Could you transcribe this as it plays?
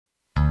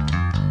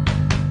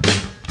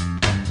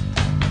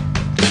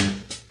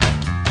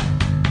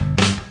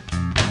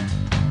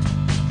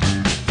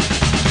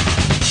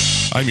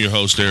I'm your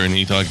host, Aaron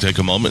Heath. I'd like to take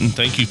a moment and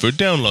thank you for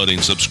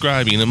downloading,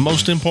 subscribing, and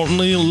most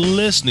importantly,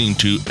 listening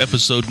to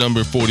episode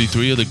number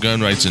 43 of the Gun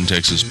Rights in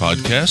Texas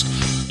podcast.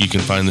 You can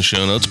find the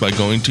show notes by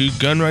going to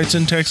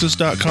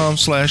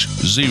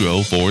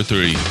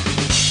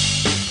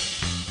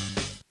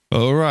gunrightsintexas.com/043.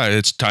 All right,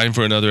 it's time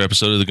for another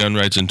episode of the Gun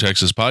Rights in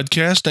Texas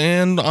podcast,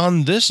 and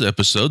on this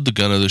episode, the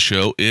gun of the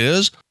show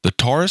is the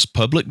Taurus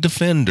Public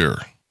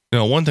Defender.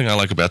 Now, one thing I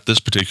like about this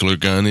particular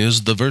gun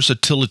is the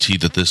versatility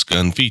that this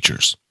gun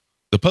features.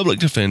 The Public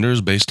Defender is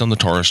based on the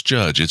Taurus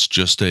Judge. It's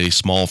just a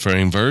small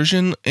frame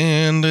version,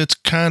 and it's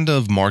kind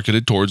of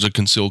marketed towards a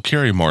concealed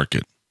carry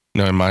market.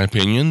 Now, in my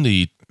opinion,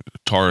 the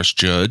Taurus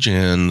Judge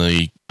and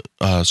the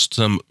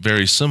some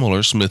very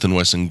similar Smith &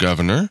 Wesson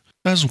Governor,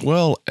 as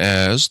well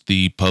as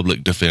the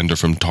Public Defender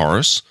from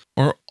Taurus,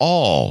 are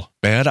all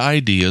bad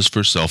ideas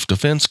for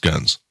self-defense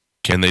guns.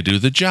 Can they do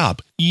the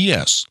job?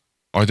 Yes.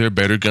 Are there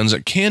better guns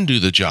that can do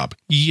the job?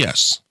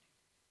 Yes.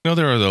 Now,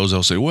 there are those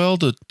that'll say, well,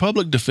 the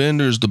Public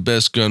Defender is the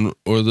best gun,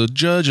 or the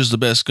Judge is the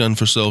best gun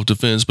for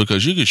self-defense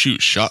because you can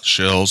shoot shot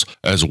shells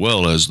as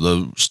well as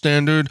the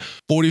standard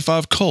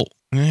 .45 Colt.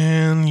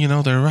 And,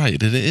 they're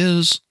right. It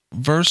is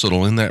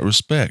versatile in that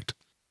respect.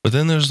 But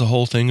then there's the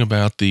whole thing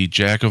about the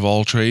Jack of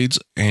all trades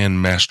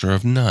and Master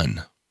of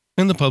none.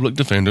 And the Public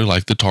Defender,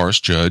 like the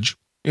Taurus Judge,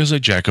 is a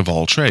Jack of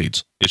all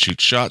trades. It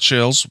shoots shot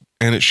shells,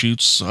 and it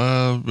shoots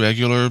your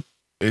regular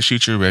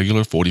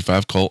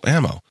 .45 Colt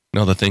ammo.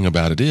 Now, the thing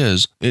about it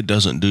is, it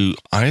doesn't do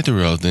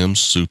either of them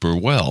super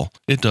well.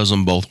 It does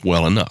them both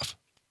well enough.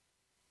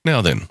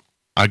 Now then,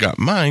 I got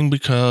mine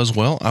because,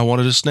 I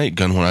wanted a snake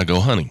gun when I go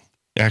hunting.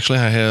 Actually,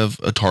 I have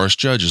a Taurus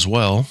Judge as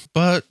well,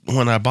 but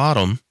when I bought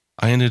them,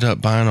 I ended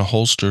up buying a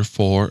holster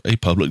for a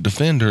Public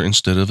Defender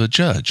instead of a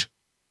Judge.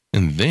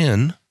 And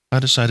then I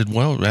decided,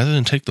 rather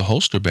than take the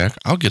holster back,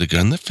 I'll get a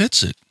gun that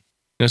fits it.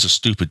 It's a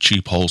stupid,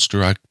 cheap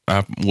holster. I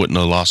wouldn't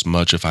have lost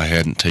much if I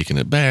hadn't taken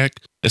it back.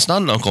 It's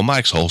not an Uncle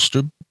Mike's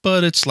holster,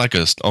 but it's like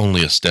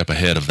only a step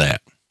ahead of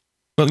that.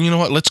 But you know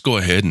what? Let's go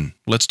ahead and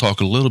let's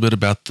talk a little bit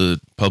about the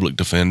Public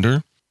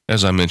Defender.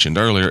 As I mentioned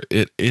earlier,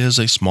 it is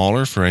a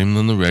smaller frame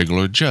than the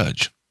regular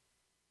Judge.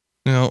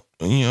 Now,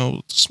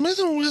 Smith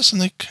 & Wesson,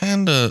 they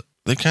kind of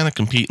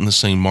compete in the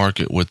same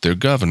market with their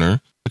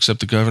Governor, except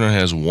the Governor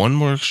has one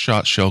more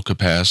shot shell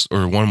capacity,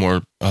 or one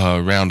more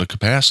round of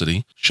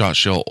capacity, shot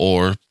shell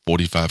or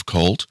 .45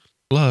 Colt,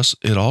 plus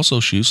it also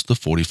shoots the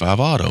 .45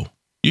 auto.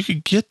 You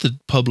could get the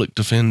Public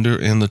Defender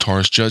and the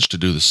Taurus Judge to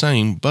do the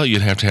same, but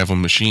you'd have to have a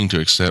machine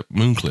to accept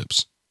moon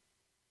clips.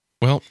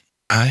 Well,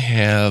 I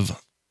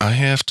have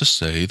to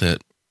say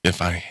that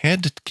if I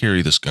had to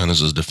carry this gun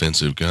as a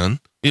defensive gun,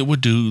 it would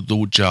do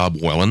the job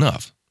well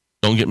enough.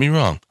 Don't get me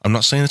wrong. I'm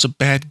not saying it's a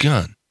bad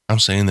gun. I'm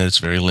saying that it's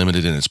very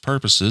limited in its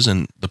purposes,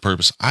 and the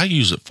purpose I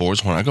use it for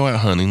is when I go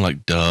out hunting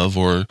like dove,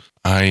 or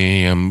I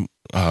am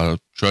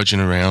trudging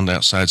around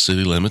outside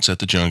city limits at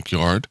the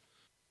junkyard.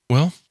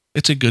 Well,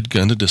 it's a good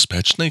gun to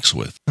dispatch snakes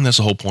with, and that's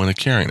the whole point of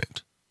carrying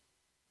it.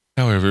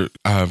 However,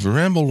 I've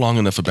rambled long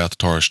enough about the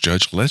Taurus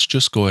Judge. Let's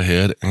just go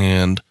ahead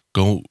and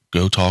go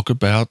talk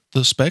about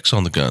the specs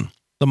on the gun.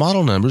 The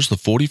model number is the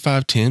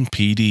 4510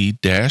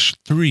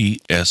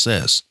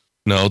 PD-3SS.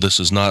 No, this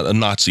is not a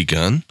Nazi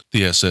gun.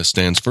 The SS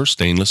stands for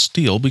stainless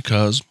steel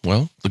because,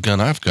 the gun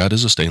I've got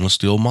is a stainless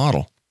steel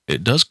model.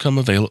 It does come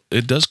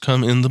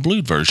in the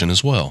blued version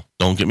as well.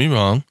 Don't get me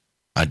wrong.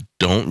 I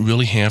don't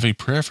really have a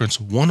preference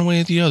one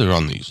way or the other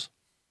on these.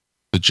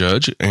 The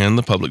Judge and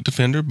the Public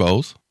Defender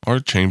both are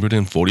chambered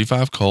in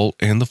 .45 Colt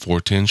and the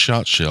 410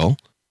 shot shell.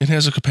 It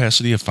has a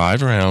capacity of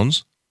 5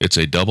 rounds. It's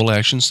a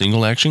double-action,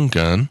 single-action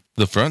gun.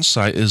 The front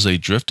sight is a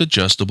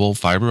drift-adjustable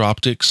fiber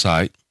optic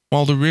sight,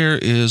 while the rear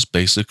is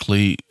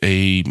basically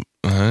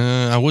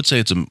I would say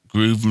it's a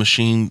groove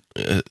machine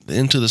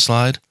into the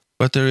slide,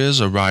 but there is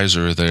a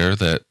riser there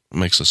that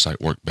makes the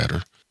sight work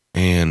better.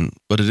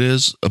 But it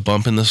is a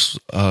bump in the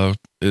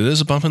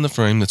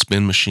frame that's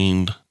been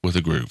machined with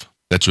a groove.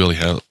 That's really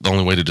the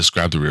only way to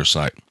describe the rear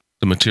sight.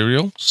 The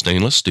material,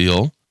 stainless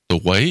steel. The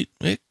weight,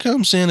 it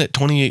comes in at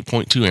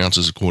 28.2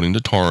 ounces according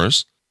to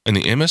Taurus, and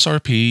the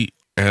MSRP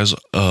as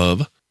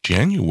of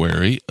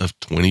January of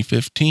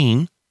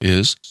 2015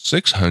 is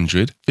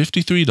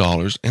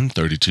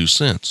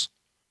 $653.32.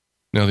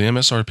 Now, the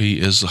MSRP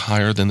is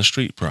higher than the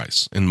street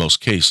price in most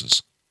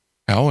cases.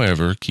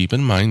 However, keep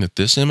in mind that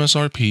this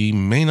MSRP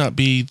may not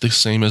be the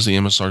same as the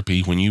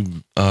MSRP when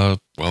you go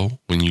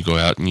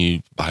out and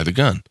you buy the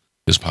gun.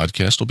 This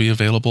podcast will be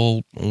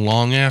available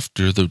long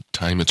after the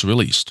time it's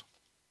released.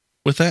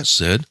 With that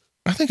said,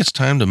 I think it's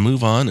time to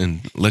move on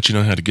and let you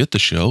know how to get the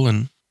show.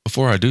 And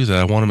before I do that,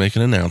 I want to make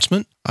an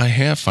announcement. I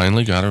have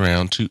finally got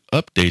around to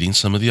updating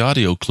some of the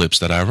audio clips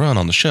that I run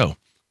on the show.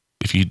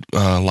 If you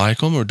like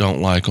them or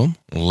don't like them,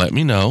 let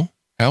me know.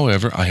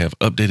 However, I have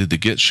updated the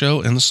Get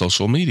Show and the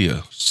social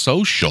media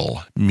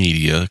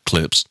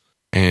clips.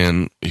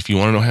 And if you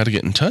want to know how to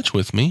get in touch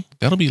with me,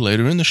 that'll be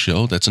later in the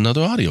show. That's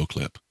another audio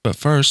clip. But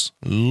first,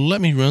 let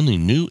me run the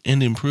new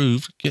and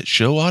improved Get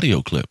Show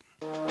audio clip.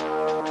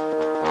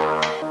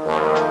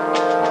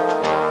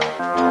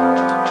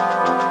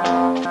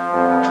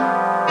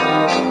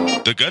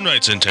 The Gun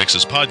Rights in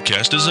Texas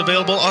podcast is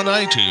available on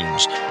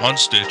iTunes, on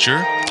Stitcher,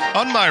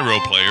 on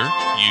MyRoPlayer,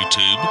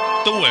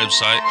 YouTube, the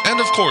website,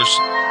 and of course,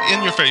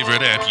 in your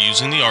favorite app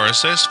using the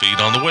RSS feed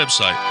on the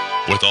website.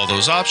 With all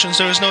those options,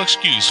 there is no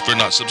excuse for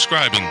not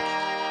subscribing.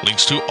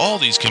 Links to all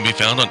these can be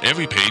found on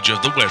every page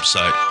of the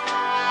website.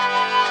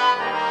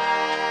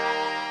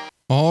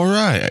 All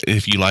right.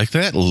 If you like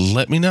that,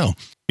 let me know.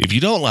 If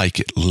you don't like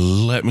it,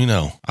 let me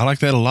know. I like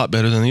that a lot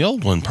better than the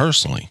old one,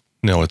 personally.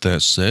 Now, with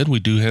that said, we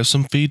do have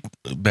some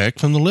feedback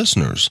from the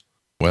listeners.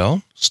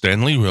 Well,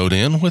 Stanley wrote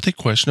in with a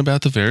question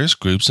about the various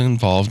groups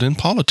involved in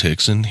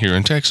politics here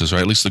in Texas, or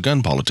at least the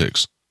gun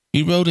politics.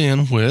 He wrote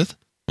in with,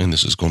 and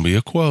this is going to be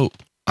a quote,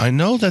 "I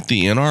know that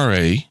the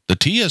NRA, the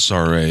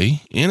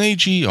TSRA,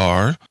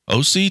 NAGR,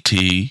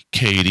 OCT,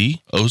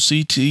 Katie,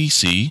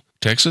 OCTC,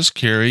 Texas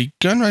Carry,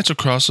 Gun Rights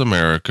Across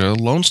America,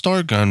 Lone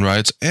Star Gun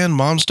Rights, and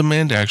Moms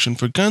Demand Action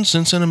for Gun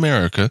Sense in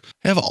America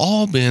have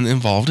all been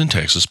involved in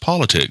Texas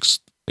politics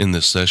in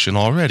this session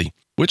already.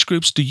 Which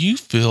groups do you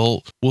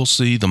feel will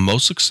see the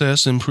most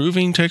success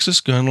improving Texas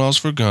gun laws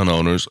for gun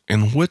owners,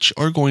 and which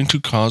are going to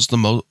cause the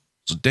most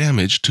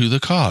damage to the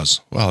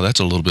cause?" Wow, that's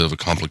a little bit of a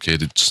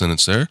complicated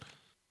sentence there.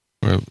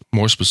 Or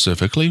more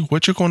specifically,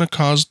 which are going to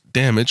cause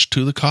damage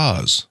to the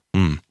cause?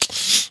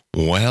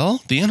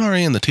 Well, the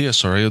NRA and the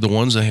TSRA are the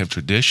ones that have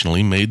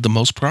traditionally made the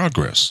most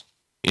progress.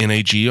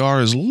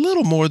 NAGR is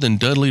little more than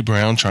Dudley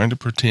Brown trying to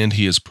pretend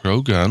he is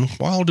pro-gun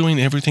while doing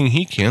everything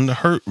he can to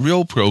hurt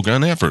real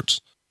pro-gun efforts.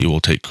 He will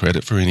take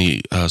credit for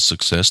any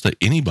success that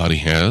anybody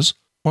has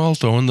while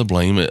throwing the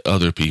blame at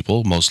other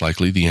people, most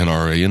likely the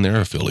NRA and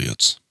their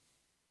affiliates.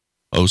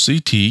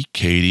 OCT,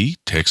 Katie,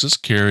 Texas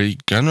Carry,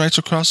 Gun Rights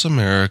Across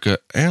America,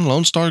 and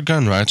Lone Star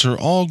Gun Rights are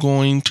all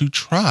going to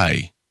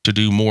try to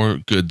do more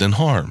good than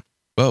harm.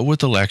 But with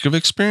the lack of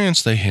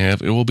experience they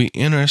have, it will be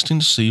interesting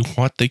to see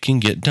what they can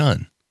get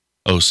done.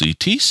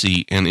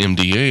 OCTC and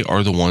MDA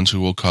are the ones who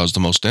will cause the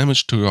most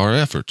damage to our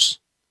efforts.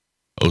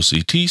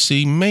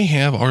 OCTC may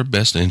have our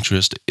best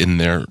interest in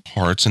their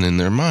hearts and in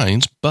their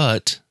minds,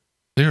 but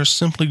they are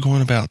simply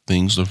going about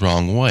things the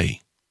wrong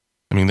way.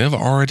 I mean, they've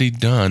already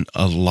done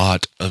a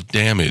lot of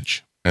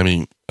damage. I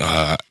mean,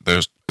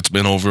 it's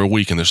been over a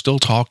week and they're still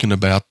talking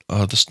about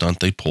the stunt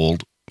they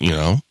pulled, in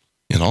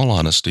all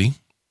honesty.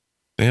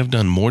 They have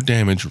done more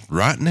damage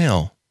right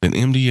now than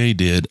MDA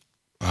did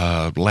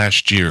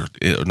last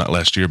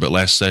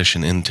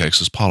session in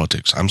Texas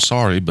politics. I'm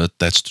sorry, but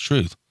that's the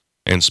truth.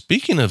 And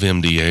speaking of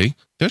MDA,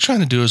 they're trying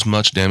to do as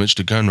much damage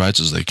to gun rights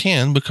as they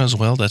can because,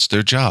 well, that's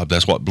their job.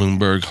 That's what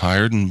Bloomberg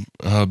hired and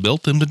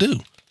built them to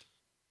do.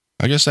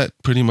 I guess that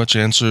pretty much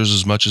answers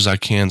as much as I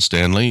can,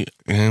 Stanley.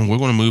 And we're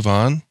going to move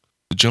on.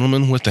 The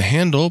gentleman with the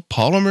handle,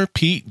 Polymer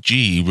Pete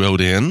G,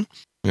 wrote in,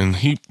 and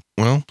he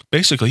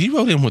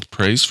wrote in with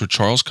praise for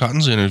Charles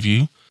Cotton's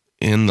interview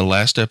in the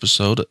last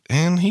episode,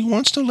 and he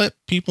wants to let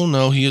people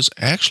know he has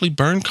actually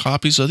burned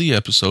copies of the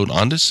episode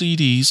onto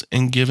CDs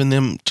and given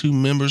them to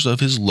members of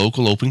his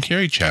local open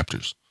carry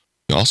chapters.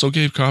 He also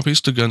gave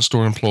copies to gun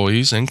store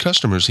employees and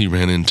customers he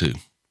ran into.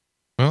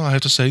 Well, I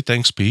have to say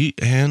thanks, Pete,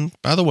 and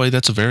by the way,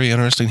 that's a very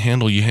interesting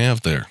handle you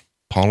have there,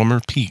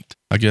 Polymer Pete.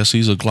 I guess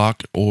he's a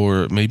Glock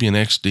or maybe an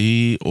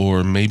XD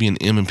or maybe an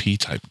M&P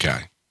type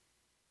guy.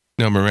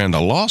 Now, Miranda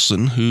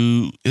Lawson,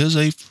 who is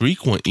a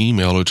frequent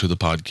emailer to the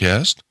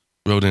podcast,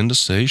 wrote in to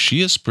say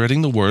she is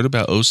spreading the word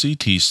about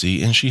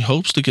OCTC and she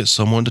hopes to get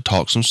someone to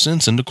talk some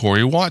sense into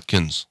Corey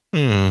Watkins.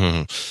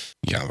 Yeah,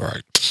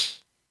 right.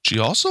 She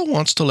also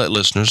wants to let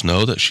listeners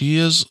know that she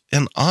is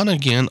an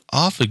on-again,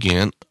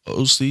 off-again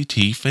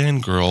OCT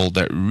fangirl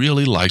that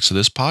really likes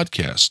this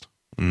podcast.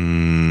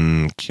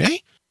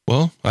 Okay.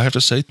 Well, I have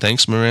to say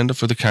thanks, Miranda,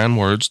 for the kind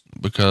words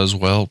because,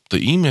 well,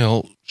 the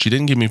email, she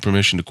didn't give me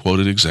permission to quote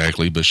it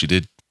exactly, but she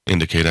did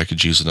indicate I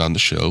could use it on the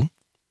show.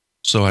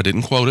 So I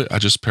didn't quote it, I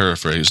just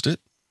paraphrased it.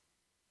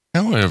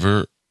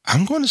 However,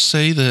 I'm going to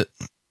say that,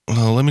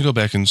 well, let me go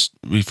back and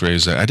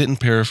rephrase that. I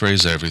didn't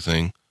paraphrase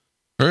everything.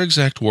 Her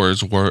exact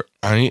words were,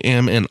 "I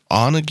am an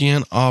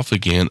on-again,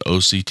 off-again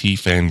OCT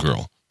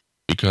fangirl."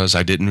 Because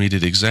I didn't read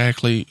it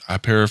exactly, I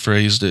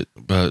paraphrased it,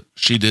 but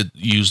she did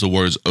use the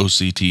words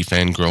OCT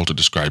fangirl to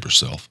describe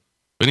herself.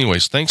 But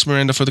anyways, thanks,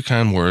 Miranda, for the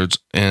kind words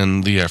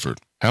and the effort.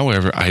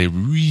 However, I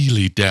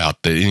really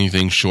doubt that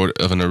anything short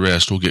of an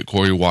arrest will get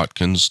Corey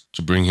Watkins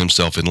to bring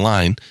himself in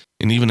line,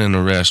 and even an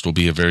arrest will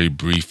be a very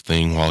brief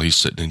thing while he's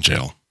sitting in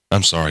jail.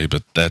 I'm sorry,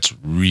 but that's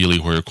really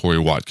where Corey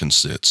Watkins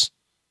sits.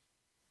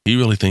 He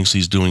really thinks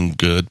he's doing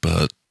good,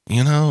 but,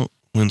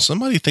 when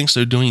somebody thinks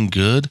they're doing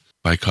good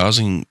by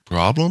causing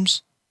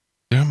problems,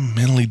 they're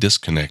mentally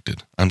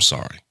disconnected. I'm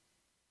sorry.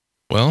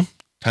 Well,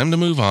 time to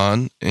move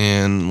on,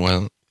 and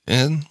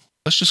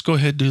let's just go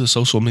ahead and do the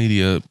social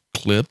media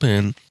clip,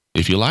 and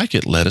if you like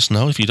it, let us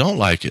know. If you don't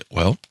like it,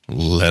 well,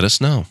 let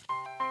us know.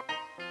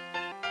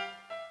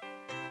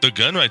 The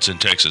Gun Rights in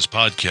Texas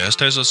podcast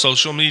has a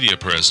social media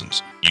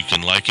presence. You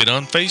can like it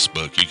on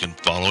Facebook, you can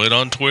follow it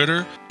on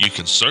Twitter, you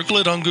can circle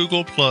it on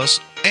Google+,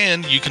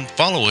 and you can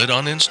follow it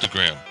on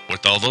Instagram.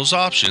 With all those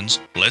options,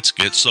 let's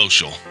get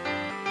social.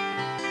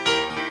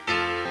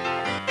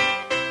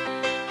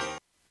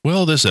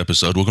 Well, this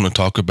episode, we're going to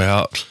talk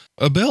about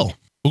a bill.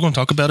 We're going to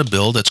talk about a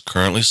bill that's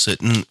currently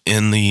sitting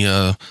in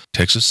the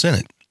Texas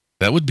Senate.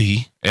 That would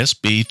be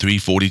SB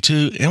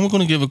 342, and we're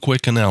going to give a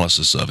quick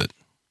analysis of it.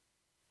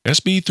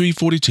 SB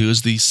 342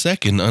 is the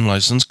second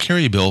unlicensed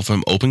carry bill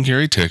from Open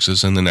Carry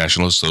Texas and the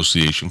National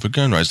Association for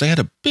Gun Rights. They had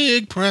a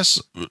big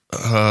press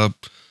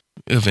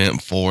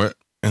event for it,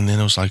 and then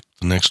it was like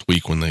the next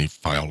week when they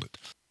filed it.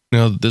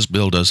 Now, this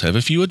bill does have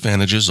a few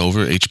advantages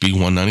over HB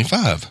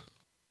 195.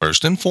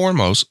 First and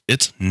foremost,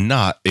 it's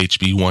not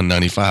HB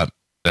 195.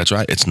 That's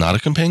right, it's not a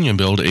companion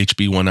bill to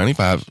HB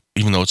 195,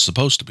 even though it's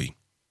supposed to be.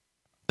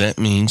 That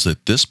means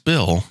that this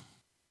bill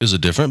is a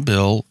different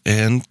bill,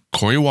 and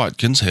Corey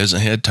Watkins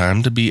hasn't had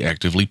time to be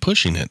actively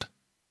pushing it.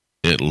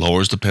 It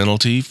lowers the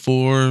penalty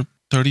for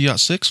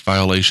 30.6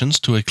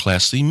 violations to a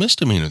Class C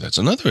misdemeanor. That's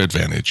another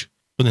advantage.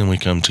 But then we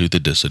come to the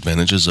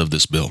disadvantages of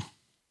this bill.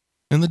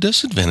 And the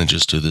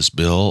disadvantages to this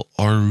bill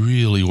are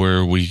really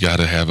where we got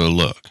to have a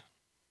look.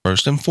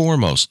 First and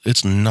foremost,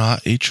 it's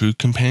not a true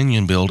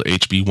companion bill to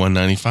HB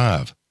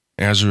 195.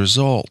 As a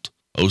result,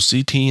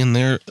 OCT and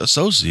their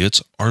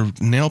associates are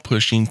now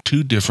pushing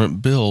two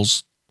different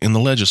bills in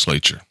the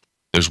legislature.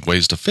 There's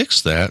ways to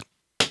fix that.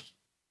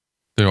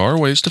 There are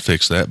ways to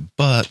fix that,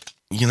 but,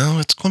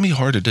 it's going to be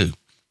hard to do.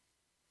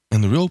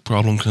 And the real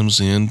problem comes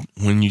in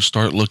when you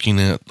start looking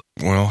at,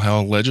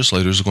 how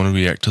legislators are going to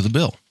react to the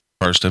bill.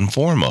 First and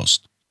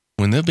foremost,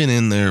 when they've been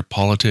in there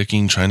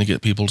politicking, trying to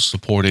get people to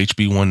support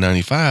HB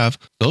 195,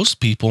 those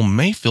people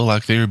may feel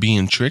like they're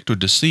being tricked or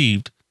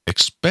deceived,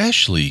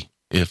 especially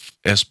if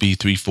SB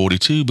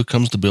 342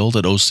 becomes the bill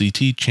that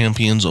OCT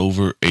champions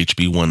over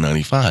HB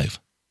 195.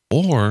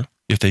 Or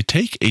if they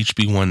take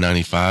HB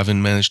 195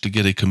 and manage to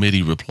get a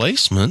committee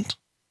replacement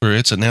where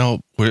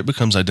it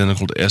becomes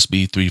identical to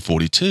SB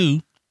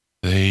 342,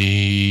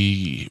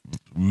 they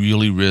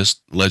really risk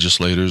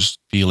legislators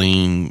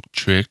feeling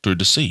tricked or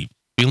deceived,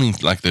 feeling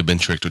like they've been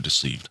tricked or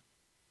deceived.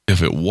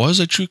 If it was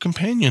a true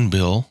companion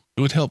bill,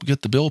 it would help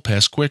get the bill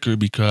passed quicker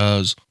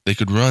because they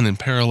could run in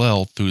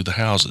parallel through the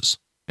houses,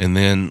 and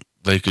then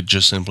they could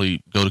just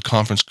simply go to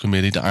conference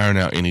committee to iron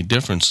out any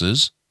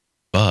differences,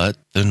 but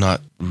they're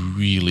not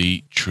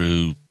really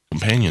true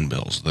companion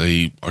bills.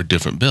 They are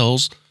different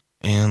bills,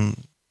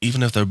 and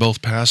even if they're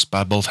both passed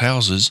by both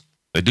houses,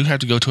 they do have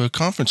to go to a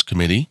conference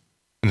committee,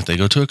 and if they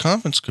go to a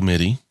conference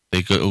committee,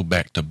 they go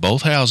back to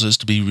both houses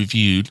to be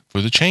reviewed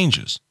for the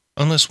changes,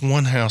 unless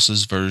one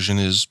house's version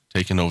is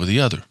taken over the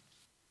other.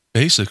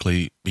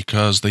 Basically,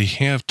 because they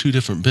have two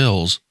different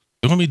bills,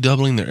 they're going to be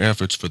doubling their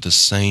efforts for the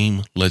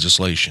same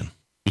legislation,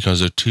 because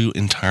they're two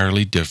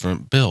entirely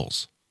different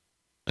bills.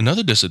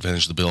 Another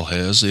disadvantage the bill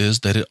has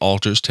is that it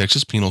alters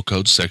Texas Penal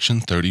Code Section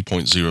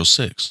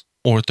 30.06,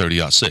 or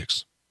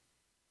 30.6.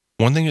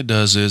 One thing it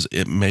does is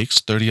it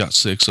makes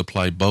 30.6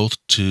 apply both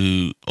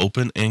to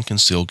open and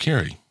concealed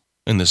carry.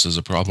 And this is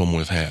a problem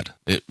we've had.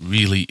 It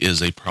really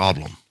is a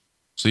problem.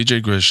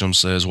 CJ Grisham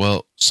says,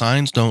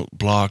 signs don't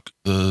block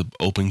the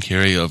open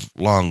carry of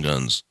long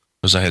guns.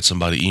 Because I had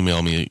somebody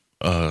email me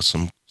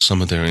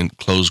some of their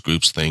enclosed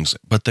groups things,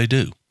 but they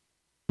do.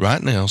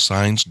 Right now,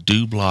 signs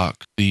do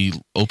block the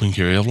open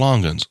carry of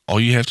long guns.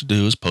 All you have to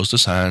do is post a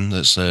sign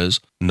that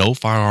says, "No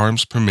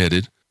firearms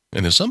permitted."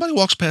 And if somebody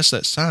walks past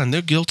that sign,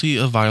 they're guilty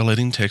of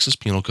violating Texas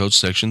Penal Code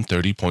Section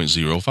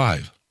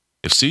 30.05.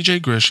 If CJ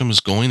Grisham is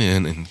going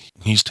in and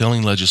he's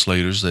telling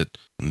legislators that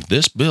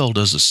this bill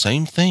does the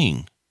same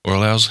thing or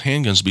allows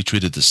handguns to be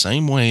treated the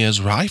same way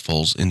as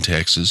rifles in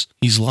Texas,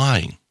 he's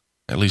lying,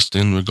 at least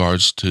in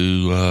regards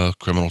to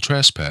criminal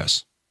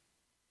trespass.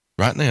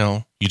 Right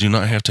now, you do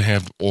not have to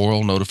have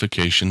oral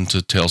notification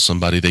to tell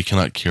somebody they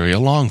cannot carry a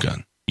long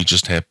gun. You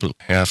just have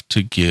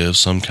to give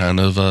some kind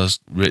of a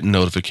written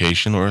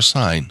notification or a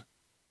sign.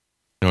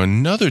 Now,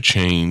 another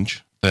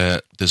change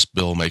that this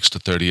bill makes to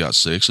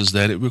 30.6 is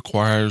that it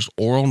requires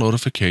oral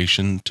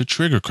notification to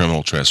trigger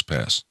criminal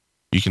trespass.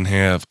 You can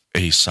have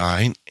a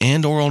sign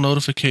and oral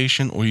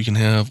notification, or you can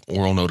have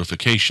oral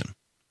notification.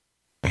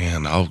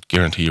 And I'll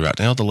guarantee you right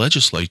now, the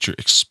legislature,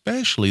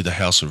 especially the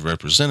House of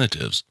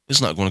Representatives,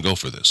 is not going to go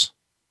for this.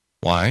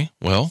 Why?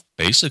 Well,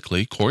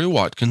 basically, Corey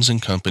Watkins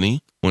and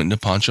company went into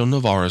Pancho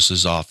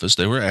Navarro's office.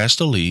 They were asked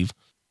to leave.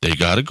 They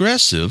got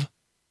aggressive.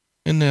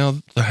 And now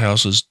the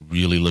House is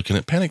really looking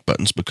at panic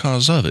buttons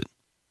because of it.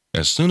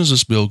 As soon as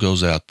this bill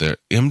goes out there,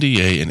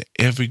 MDA and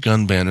every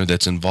gun banner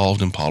that's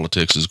involved in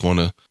politics is going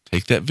to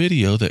take that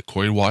video that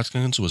Corey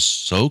Watkins was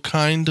so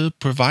kind to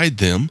provide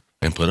them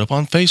and put up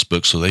on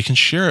Facebook so they can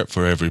share it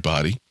for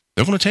everybody.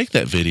 They're going to take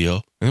that video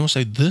and they're going to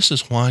say, this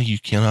is why you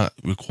cannot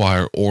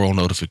require oral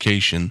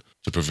notification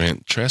to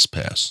prevent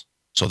trespass.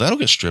 So that'll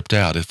get stripped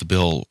out if the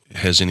bill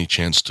has any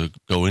chance to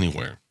go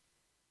anywhere.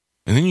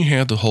 And then you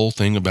have the whole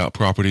thing about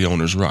property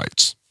owners'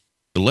 rights.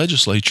 The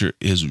legislature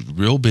is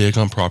real big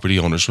on property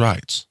owners'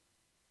 rights.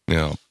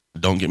 Now,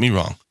 don't get me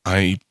wrong.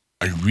 I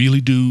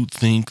really do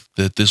think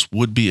that this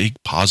would be a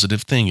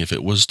positive thing if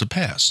it was to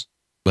pass,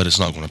 but it's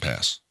not going to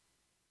pass.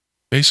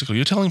 Basically,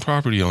 you're telling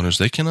property owners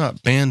they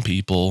cannot ban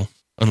people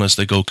unless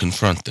they go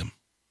confront them.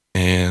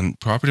 And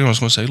property owners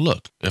are going to say,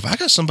 look, if I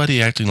got somebody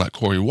acting like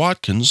Corey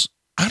Watkins,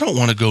 I don't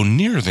want to go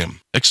near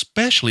them,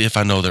 especially if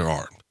I know they're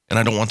armed. And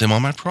I don't want them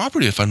on my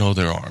property if I know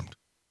they're armed.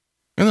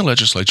 And the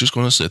legislature's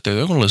going to sit there.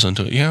 They're going to listen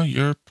to it. Yeah,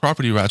 your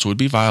property rights would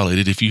be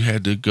violated if you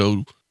had to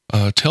go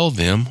tell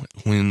them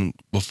when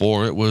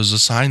before it was a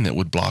sign that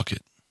would block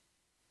it.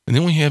 And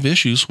then we have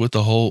issues with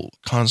the whole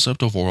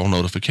concept of oral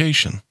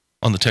notification.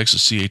 On the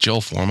Texas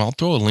CHL forum, I'll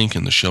throw a link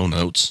in the show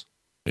notes.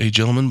 A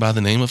gentleman by the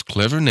name of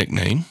Clever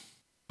Nickname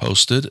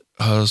posted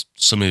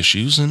some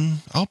issues,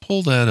 and I'll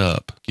pull that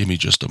up. Give me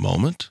just a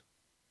moment.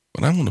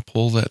 But I'm going to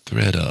pull that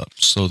thread up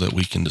so that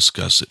we can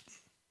discuss it.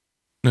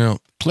 Now,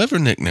 Clever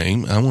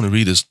Nickname, I want to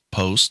read his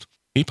post.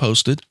 He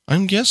posted,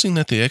 I'm guessing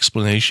that the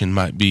explanation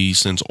might be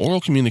since oral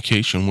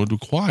communication would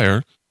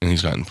require, and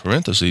he's got in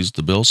parentheses,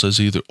 the bill says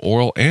either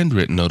oral and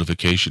written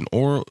notification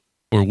or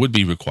would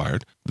be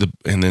required.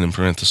 And then in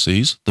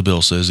parentheses, the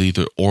bill says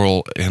either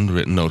oral and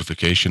written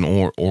notification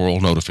or oral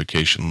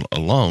notification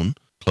alone,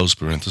 close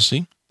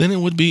parenthesis. Then it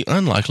would be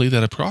unlikely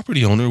that a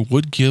property owner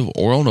would give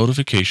oral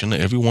notification to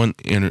everyone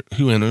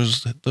who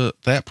enters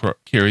that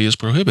carry is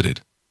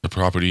prohibited. The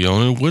property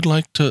owner would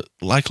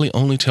likely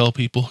only tell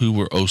people who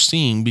were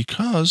OCing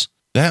because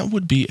that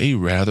would be a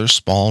rather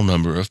small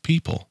number of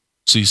people.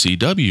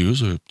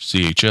 CCWs, or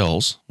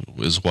CHLs,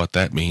 is what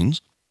that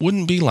means,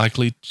 wouldn't be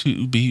likely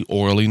to be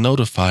orally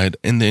notified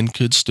and then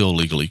could still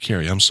legally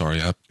carry. I'm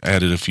sorry, I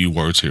added a few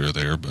words here or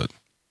there, but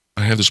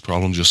I have this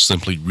problem just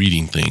simply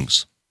reading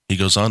things. He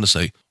goes on to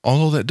say,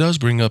 although that does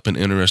bring up an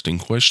interesting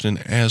question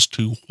as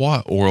to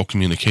what oral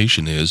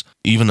communication is,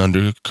 even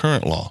under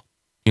current law.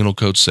 Penal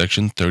Code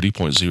Section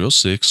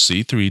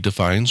 30.06C3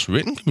 defines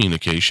written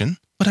communication,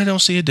 but I don't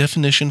see a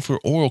definition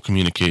for oral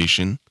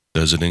communication.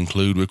 Does it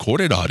include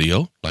recorded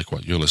audio, like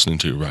what you're listening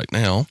to right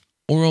now,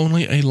 or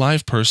only a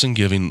live person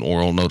giving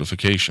oral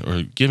notification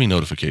or giving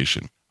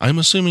notification? I'm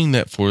assuming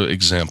that, for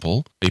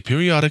example, a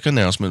periodic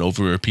announcement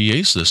over a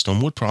PA system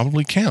would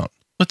probably count.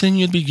 But then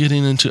you'd be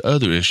getting into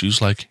other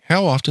issues like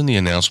how often the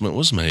announcement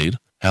was made,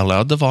 how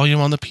loud the volume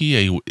on the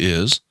PA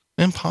is,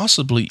 and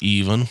possibly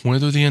even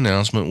whether the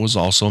announcement was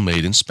also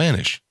made in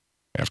Spanish.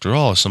 After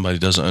all, if somebody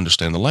doesn't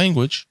understand the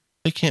language,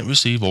 they can't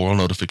receive oral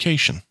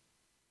notification.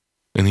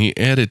 And he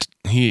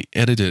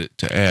edited it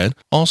to add,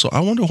 also, I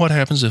wonder what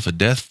happens if a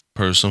deaf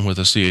person with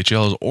a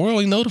CHL is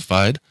orally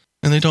notified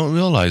and they don't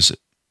realize it.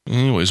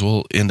 Anyways,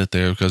 we'll end it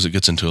there because it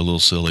gets into a little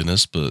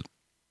silliness, but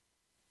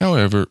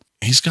however,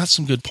 he's got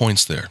some good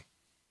points there.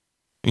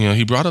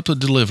 He brought up the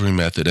delivery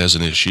method as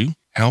an issue.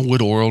 How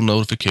would oral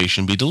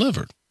notification be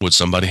delivered? Would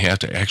somebody have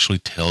to actually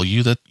tell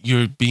you that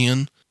you're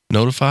being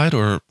notified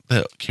or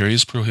that carry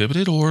is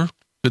prohibited, or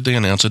could they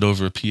announce it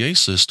over a PA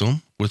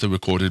system with a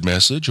recorded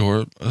message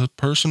or a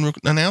person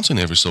announcing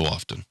every so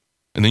often?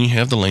 And then you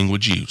have the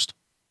language used.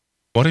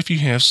 What if you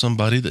have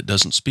somebody that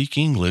doesn't speak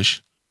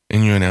English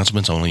and your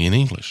announcement's only in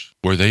English?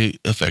 Were they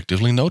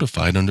effectively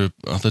notified under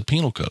the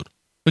penal code?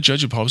 The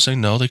judge would probably say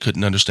no, they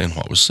couldn't understand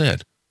what was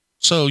said.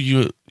 So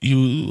you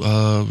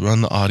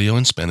run the audio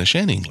in Spanish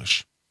and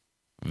English.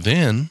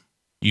 Then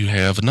you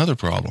have another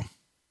problem.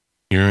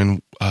 Here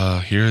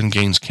in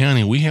Gaines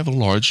County, we have a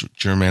large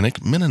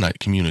Germanic Mennonite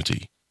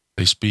community.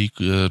 They speak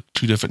two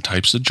different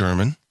types of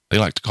German. They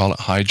like to call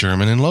it High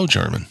German and Low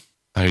German.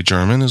 High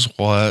German is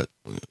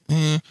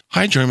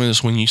High German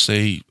is when you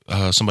say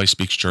somebody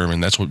speaks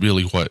German. That's what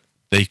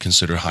they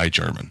consider High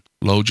German.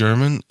 Low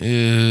German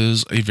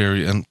is a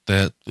variant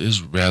that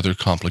is rather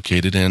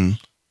complicated, and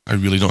I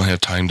really don't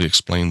have time to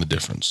explain the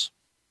difference,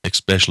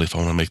 especially if I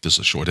want to make this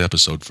a short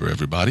episode for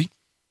everybody.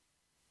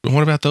 But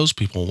what about those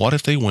people? What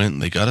if they went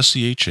and they got a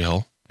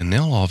CHL, and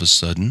now all of a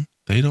sudden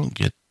they don't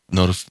get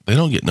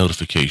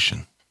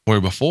notification,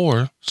 where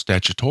before,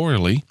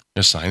 statutorily,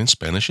 a sign in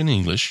Spanish and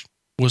English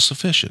was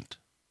sufficient.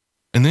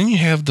 And then you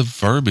have the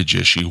verbiage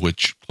issue,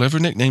 which Clever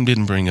Nickname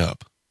didn't bring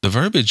up. The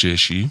verbiage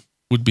issue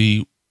would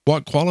be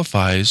what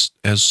qualifies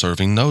as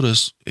serving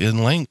notice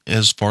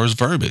as far as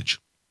verbiage.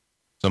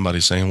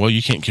 Somebody's saying, well,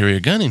 you can't carry a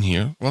gun in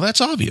here. Well,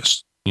 that's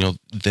obvious.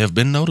 They've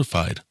been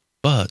notified.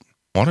 But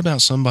what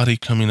about somebody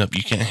coming up?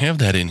 You can't have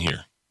that in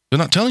here. They're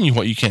not telling you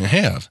what you can't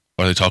have.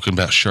 Are they talking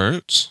about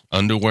shirts,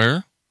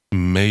 underwear?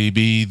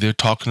 Maybe they're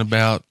talking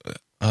about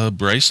a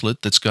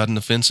bracelet that's got an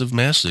offensive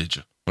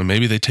message. Or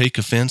maybe they take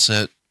offense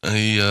at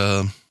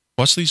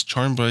what's these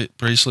charm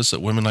bracelets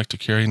that women like to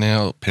carry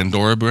now?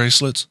 Pandora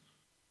bracelets?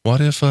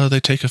 What if they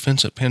take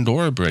offense at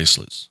Pandora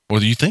bracelets? Or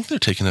do you think they're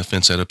taking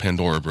offense at a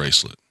Pandora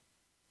bracelet?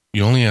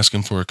 You only ask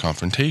them for a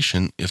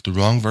confrontation if the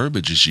wrong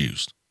verbiage is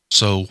used.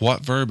 So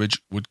what verbiage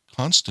would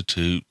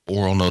constitute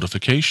oral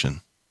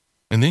notification?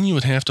 And then you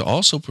would have to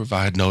also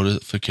provide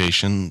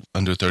notification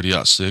under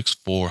 30.6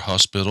 for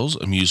hospitals,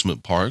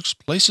 amusement parks,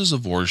 places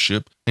of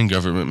worship, and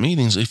government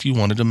meetings if you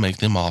wanted to make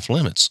them off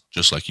limits,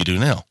 just like you do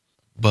now.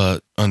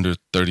 But under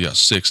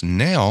 30.6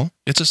 now,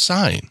 it's a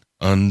sign.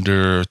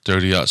 Under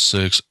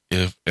 30.6,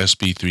 if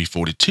SB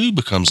 342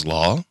 becomes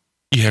law,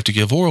 you have to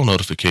give oral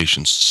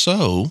notifications.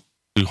 So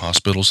do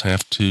hospitals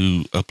have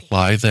to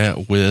apply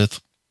that with,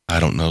 I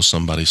don't know,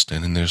 somebody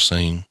standing there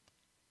saying,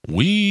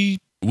 we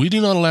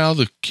do not allow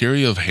the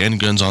carry of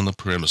handguns on the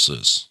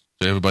premises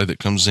to everybody that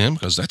comes in,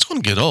 because that's going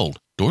to get old.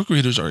 Door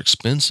greeters are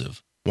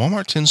expensive.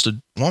 Walmart tends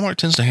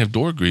to have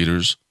door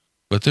greeters,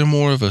 but they're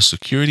more of a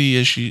security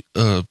issue,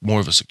 more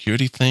of a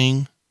security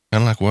thing.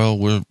 Kind of like, well,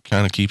 we're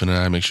kind of keeping an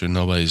eye, make sure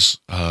nobody's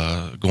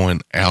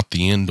going out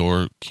the end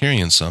door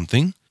carrying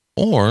something.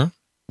 Or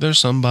there's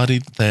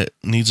somebody that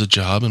needs a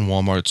job and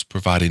Walmart's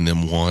providing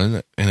them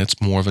one, and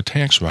it's more of a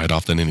tax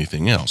write-off than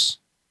anything else.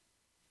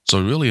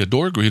 So really, a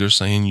door greeter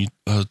saying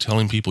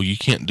telling people you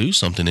can't do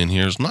something in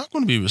here is not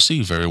going to be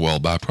received very well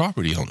by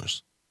property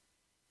owners.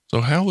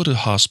 So how would a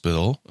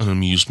hospital, an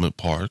amusement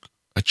park,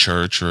 a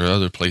church, or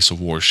other place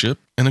of worship,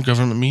 and a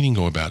government meeting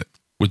go about it?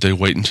 Would they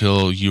wait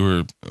until you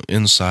were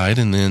inside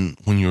and then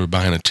when you were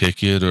buying a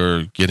ticket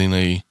or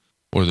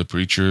or the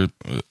preacher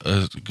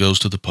goes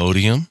to the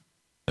podium?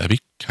 That'd be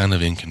kind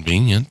of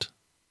inconvenient,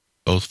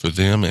 both for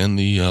them and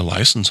the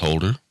license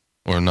holder,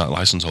 or not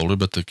license holder,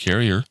 but the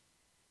carrier.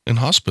 In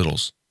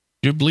hospitals,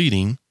 you're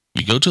bleeding,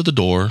 you go to the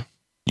door,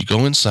 you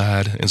go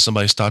inside, and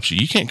somebody stops you.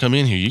 You can't come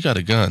in here. You got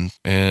a gun,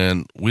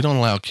 and we don't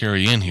allow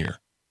carry in here.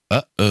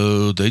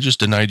 Uh-oh, they just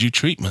denied you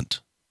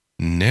treatment.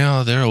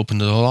 Now they're open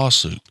to a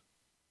lawsuit.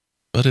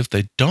 But if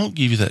they don't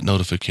give you that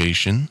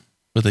notification,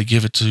 but they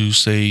give it to,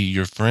 say,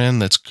 your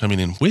friend that's coming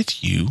in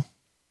with you,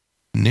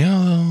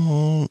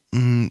 now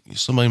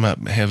somebody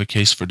might have a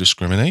case for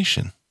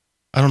discrimination.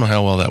 I don't know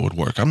how well that would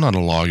work. I'm not a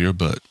lawyer,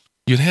 but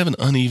you'd have an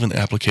uneven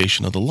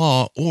application of the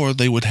law, or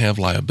they would have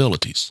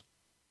liabilities.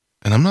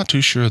 And I'm not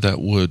too sure that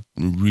would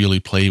really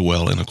play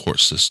well in a court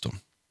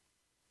system.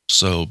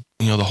 So,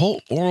 the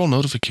whole oral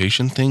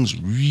notification thing's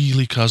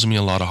really causing me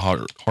a lot of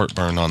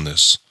heartburn on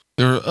this.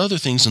 There are other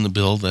things in the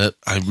bill that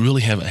I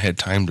really haven't had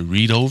time to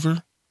read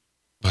over,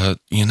 but,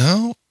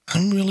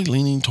 I'm really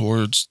leaning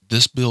towards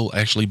this bill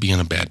actually being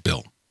a bad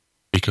bill.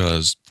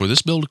 Because for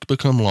this bill to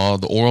become law,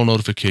 the oral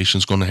notification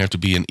is going to have to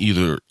be an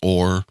either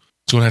or.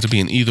 It's going to have to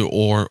be an either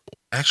or.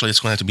 Actually, it's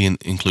going to have to be an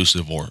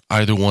inclusive or.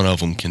 Either one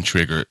of them can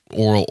trigger it,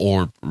 oral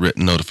or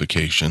written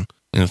notification.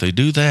 And if they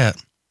do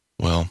that,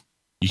 well,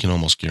 you can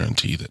almost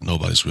guarantee that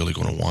nobody's really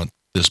going to want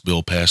this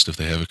bill passed if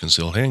they have a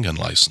concealed handgun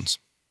license.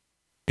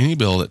 Any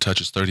bill that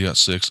touches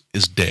 30.6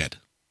 is dead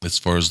as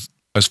far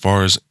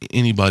as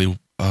anybody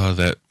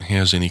that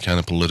has any kind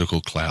of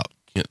political clout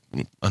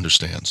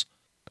understands.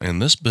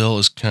 And this bill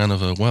is kind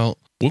of we're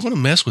going to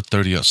mess with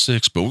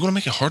 30.6, but we're going to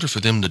make it harder for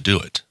them to do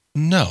it.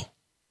 No.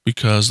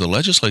 Because the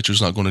legislature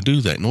is not going to do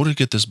that. In order to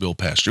get this bill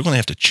passed, you're going to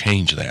have to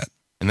change that.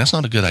 And that's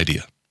not a good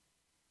idea.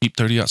 Keep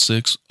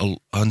 30.6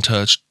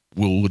 untouched.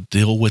 We'll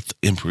deal with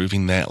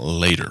improving that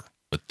later.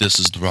 But this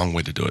is the wrong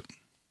way to do it.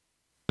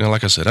 Now,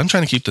 like I said, I'm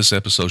trying to keep this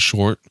episode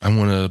short. I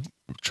want to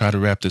try to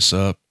wrap this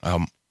up.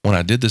 When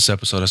I did this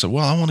episode, I said,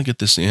 I want to get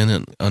this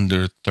in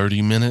under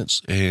 30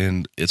 minutes.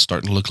 And it's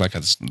starting to look like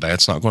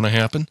that's not going to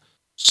happen.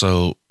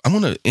 So I'm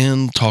going to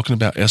end talking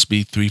about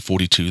SB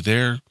 342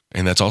 there.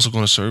 And that's also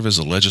going to serve as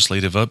a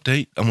legislative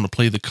update. I'm going to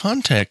play the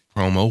contact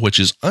promo, which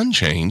is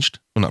unchanged.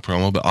 Well, not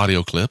promo, but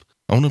audio clip.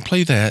 I want to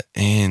play that,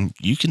 and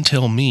you can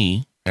tell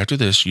me, after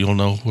this, you'll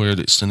know where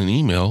to send an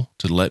email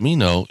to let me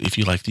know if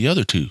you like the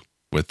other two.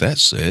 With that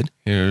said,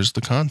 here's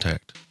the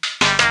contact.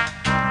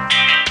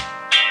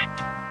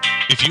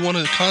 If you want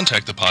to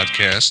contact the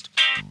podcast,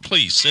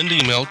 please send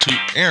email to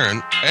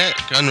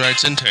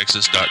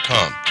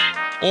aaron@gunrightsintexas.com.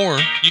 Or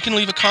you can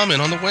leave a comment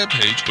on the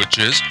webpage, which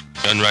is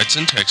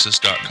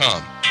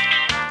gunrightsintexas.com.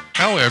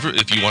 However,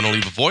 if you want to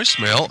leave a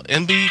voicemail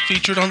and be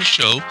featured on the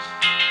show,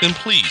 then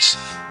please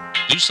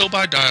do so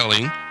by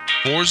dialing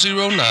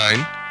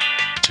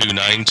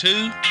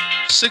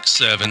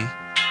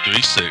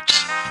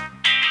 409-292-6736.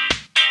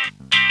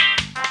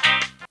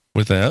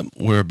 With that,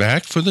 we're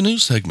back for the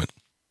news segment.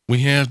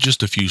 We have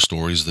just a few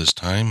stories this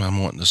time.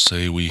 I'm wanting to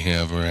say we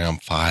have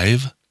around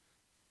 5.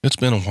 It's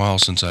been a while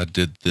since I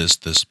did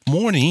this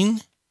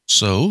morning.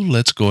 So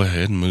let's go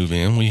ahead and move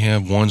in. We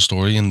have one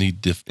story in the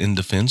in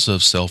defense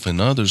of self and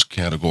others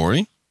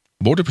category.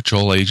 Border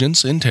Patrol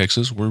agents in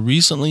Texas were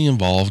recently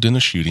involved in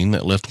a shooting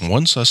that left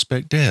one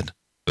suspect dead.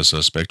 The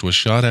suspect was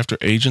shot after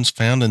agents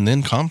found and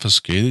then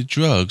confiscated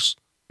drugs,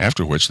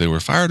 after which they were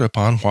fired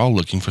upon while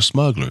looking for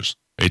smugglers.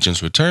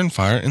 Agents returned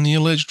fire and the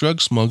alleged drug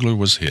smuggler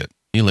was hit.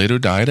 He later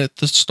died at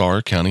the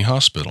Starr County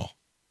Hospital.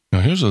 Now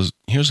here's a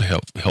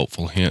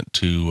helpful hint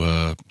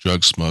to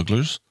drug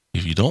smugglers.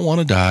 If you don't want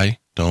to die,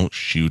 don't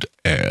shoot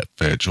at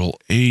federal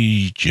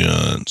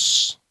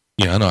agents.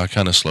 Yeah, I know I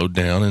kind of slowed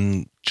down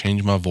and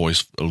changed my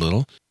voice a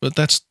little, but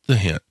that's the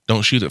hint.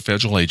 Don't shoot at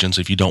federal agents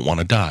if you don't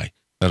want to die.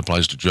 That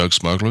applies to drug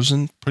smugglers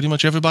and pretty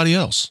much everybody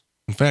else.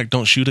 In fact,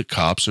 don't shoot at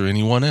cops or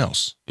anyone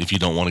else if you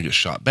don't want to get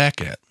shot back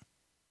at.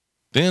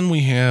 Then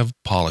we have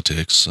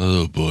politics.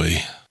 Oh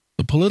boy.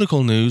 The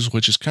political news,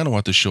 which is kind of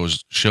what the show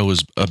is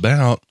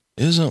about,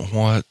 isn't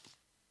what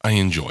I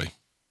enjoy.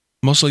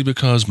 Mostly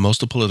because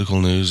most of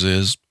political news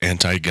is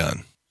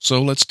anti-gun.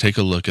 So let's take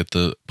a look at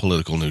the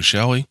political news,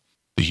 shall we?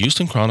 The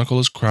Houston Chronicle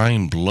is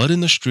crying blood in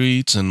the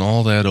streets and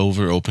all that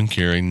over open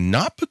carry,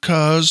 not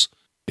because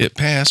it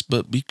passed,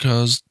 but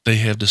because they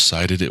have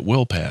decided it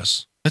will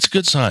pass. That's a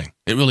good sign.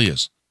 It really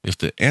is. if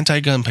the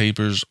anti-gun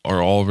papers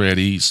are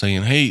already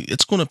saying, hey,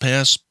 it's going to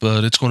pass,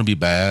 but it's going to be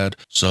bad,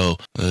 so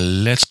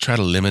let's try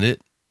to limit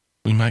it,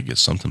 we might get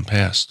something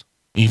passed,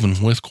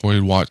 even with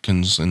Corey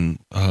Watkins and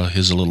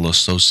his little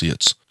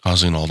associates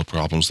causing all the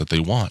problems that they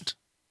want.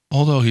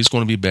 Although he's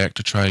going to be back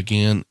to try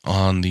again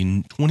on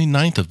the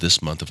 29th of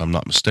this month, if I'm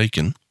not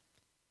mistaken.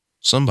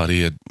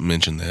 Somebody had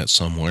mentioned that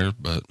somewhere,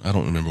 but I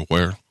don't remember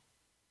where.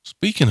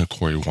 Speaking of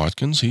Corey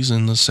Watkins, he's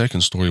in the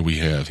second story we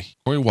have.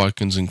 Corey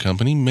Watkins and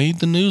company made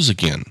the news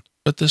again,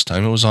 but this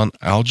time it was on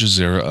Al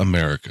Jazeera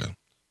America.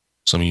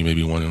 Some of you may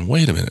be wondering,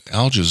 wait a minute,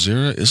 Al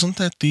Jazeera, isn't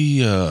that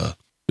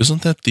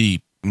the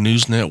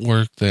news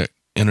network that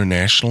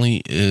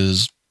internationally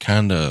is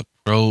kind of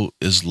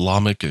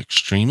pro-Islamic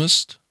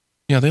extremist?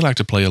 Yeah, they like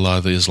to play a lot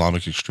of the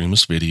Islamic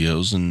extremist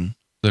videos, and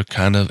they're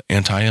kind of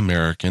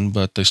anti-American,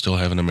 but they still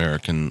have an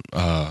American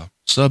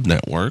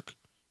sub-network.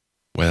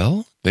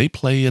 Well, they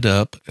play it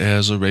up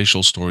as a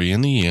racial story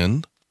in the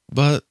end,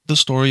 but the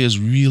story is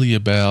really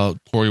about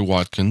Corey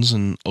Watkins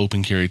and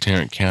Open Carry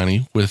Tarrant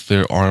County with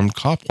their armed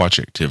cop watch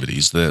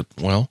activities that,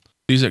 well,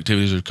 these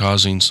activities are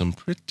causing some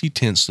pretty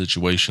tense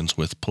situations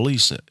with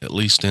police, at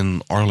least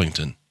in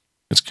Arlington.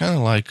 It's kind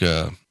of like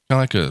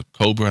a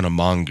cobra and a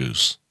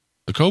mongoose.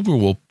 The cobra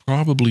will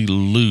probably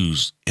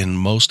lose in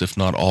most, if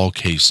not all,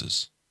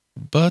 cases.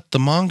 But the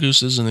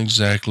mongoose isn't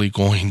exactly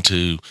going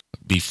to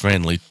be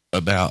friendly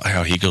about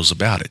how he goes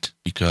about it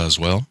because,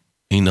 well,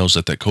 he knows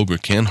that cobra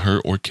can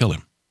hurt or kill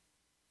him.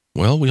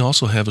 Well, we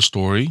also have a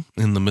story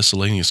in the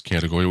miscellaneous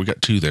category. We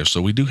got 2 there,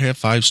 so we do have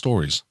 5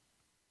 stories.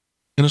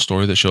 In a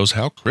story that shows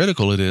how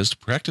critical it is to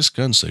practice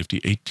gun safety,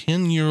 a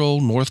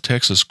 10-year-old North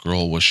Texas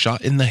girl was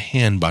shot in the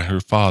hand by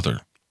her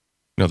father.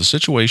 Now, the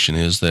situation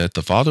is that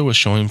the father was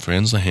showing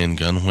friends the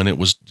handgun when it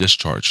was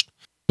discharged.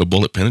 The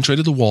bullet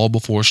penetrated the wall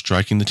before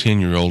striking the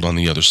 10-year-old on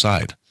the other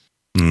side.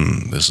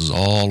 This is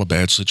all a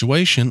bad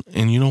situation,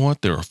 and you know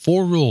what? There are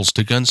 4 rules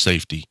to gun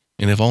safety,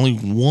 and if only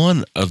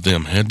one of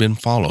them had been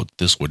followed,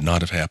 this would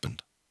not have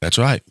happened. That's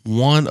right,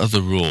 one of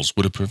the rules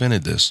would have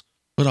prevented this,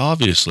 but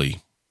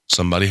obviously,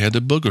 somebody had the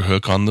booger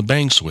hook on the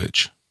bang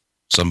switch.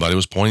 Somebody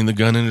was pointing the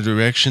gun in a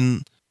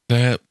direction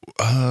that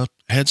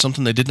had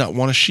something they did not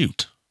want to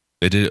shoot.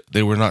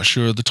 They were not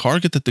sure of the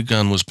target that the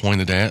gun was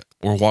pointed at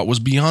or what was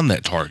beyond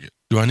that target.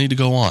 Do I need to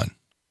go on?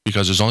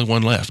 Because there's only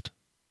one left.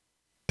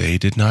 They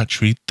did not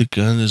treat the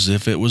gun as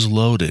if it was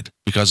loaded,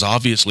 because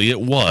obviously it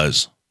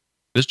was.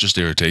 This just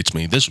irritates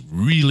me. This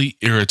really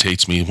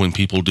irritates me when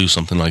people do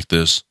something like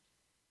this,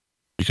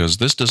 because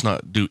this does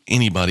not do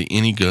anybody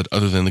any good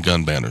other than the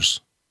gun banners.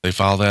 They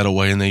file that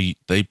away and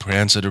they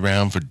prance it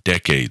around for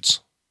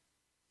decades.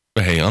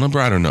 But hey, on a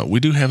brighter note,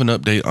 we do have an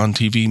update on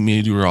TV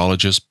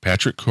meteorologist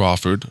Patrick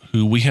Crawford,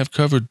 who we have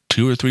covered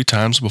 2 or 3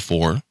 times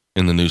before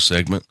in the news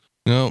segment.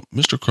 Now,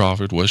 Mr.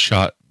 Crawford was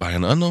shot by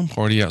an unknown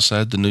party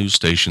outside the news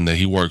station that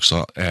he works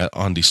at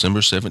on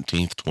December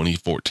 17th,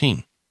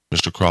 2014.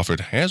 Mr. Crawford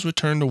has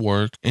returned to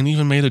work and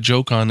even made a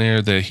joke on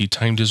air that he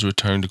timed his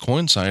return to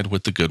coincide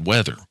with the good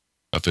weather.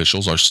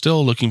 Officials are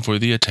still looking for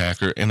the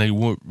attacker, and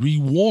a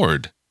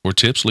reward for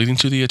tips leading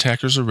to the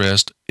attacker's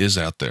arrest is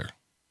out there.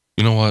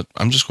 You know what?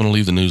 I'm just going to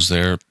leave the news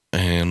there,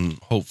 and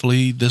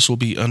hopefully this will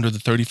be under the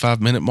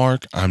 35-minute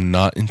mark. I'm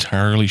not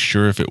entirely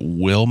sure if it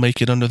will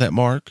make it under that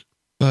mark,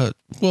 but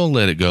we'll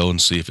let it go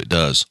and see if it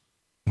does.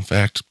 In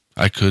fact,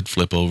 I could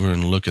flip over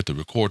and look at the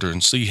recorder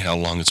and see how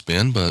long it's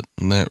been, but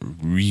that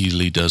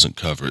really doesn't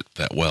cover it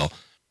that well.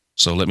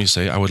 So let me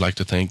say I would like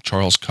to thank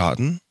Charles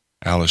Cotton,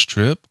 Alice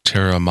Tripp,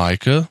 Tara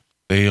Micah.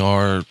 They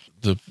are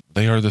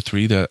the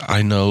 3 that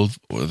I know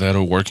that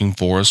are working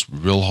for us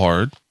real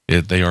hard.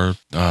 They are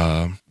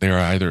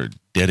either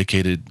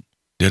dedicated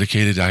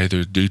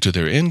either due to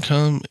their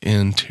income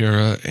in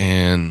Tara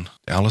and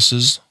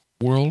Alice's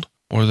world,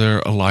 or they're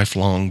a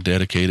lifelong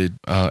dedicated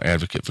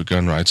advocate for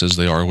gun rights as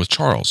they are with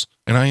Charles.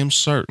 And I am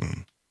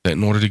certain that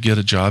in order to get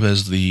a job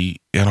as the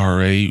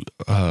NRA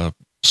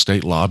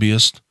state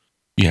lobbyist,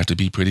 you have to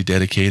be pretty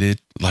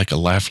dedicated, like a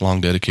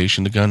lifelong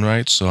dedication to gun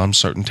rights. So I'm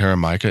certain Tara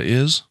Micah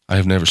is. I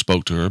have never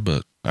spoke to her,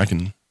 but I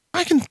can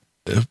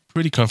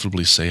pretty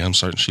comfortably say I'm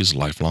certain she's a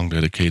lifelong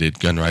dedicated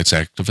gun rights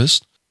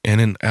activist.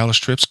 And in Alice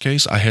Tripp's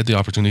case, I had the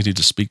opportunity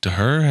to speak to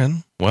her,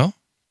 and, well,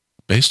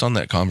 based on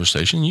that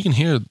conversation, you can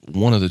hear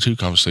one of the 2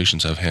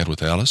 conversations I've had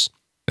with Alice.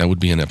 That would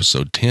be in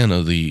episode 10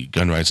 of the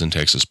Gun Rights in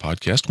Texas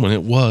podcast when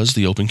it was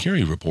the Open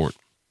Carry Report.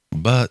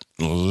 But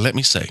let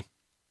me say,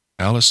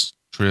 Alice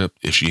Tripp,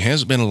 if she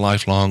has been a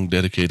lifelong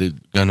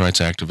dedicated gun rights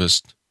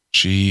activist,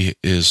 she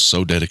is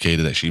so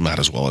dedicated that she might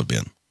as well have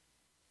been.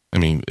 I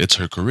mean, it's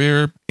her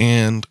career,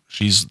 and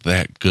she's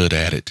that good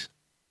at it.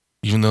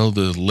 Even though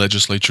the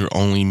legislature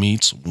only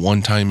meets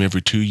 1 time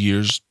every 2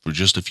 years for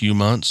just a few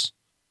months,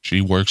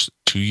 she works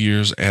 2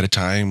 years at a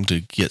time to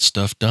get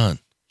stuff done.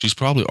 She's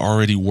probably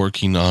already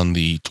working on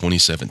the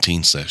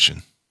 2017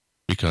 session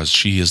because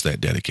she is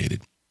that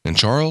dedicated. And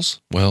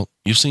Charles, well,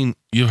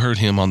 you've heard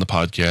him on the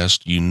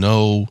podcast. You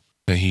know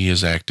that he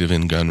is active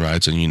in gun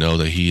rights, and you know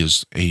that he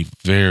is a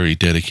very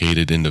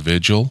dedicated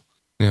individual.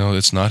 You know,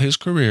 it's not his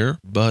career,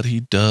 but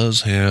he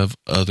does have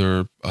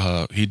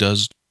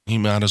he he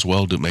might as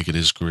well make it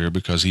his career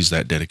because he's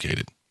that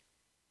dedicated.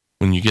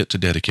 When you get to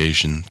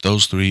dedication,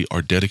 those three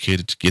are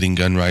dedicated to getting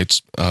gun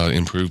rights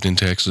improved in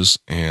Texas,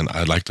 and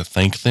I'd like to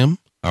thank them.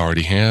 I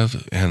already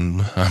have,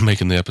 and I'm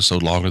making the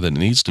episode longer than it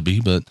needs to be,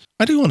 but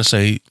I do want to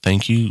say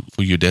thank you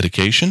for your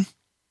dedication,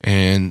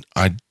 and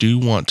I do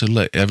want to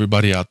let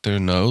everybody out there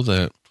know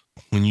that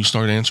when you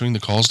start answering the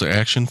calls to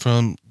action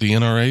from the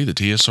NRA, the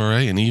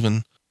TSRA, and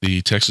even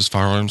the Texas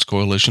Firearms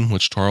Coalition,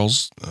 which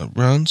Charles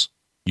runs,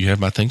 you have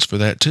my thanks for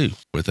that too.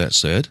 With that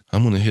said,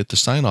 I'm going to hit the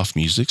sign-off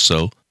music,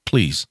 so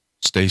please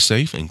stay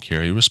safe and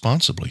carry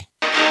responsibly.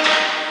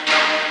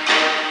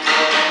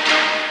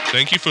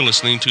 Thank you for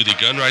listening to the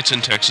Gun Rights in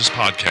Texas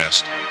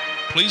podcast.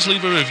 Please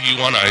leave a review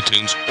on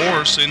iTunes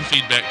or send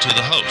feedback to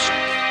the host.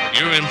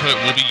 Your input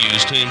will be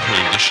used to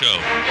improve the show.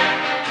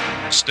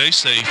 Stay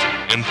safe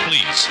and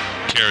please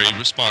carry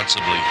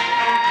responsibly.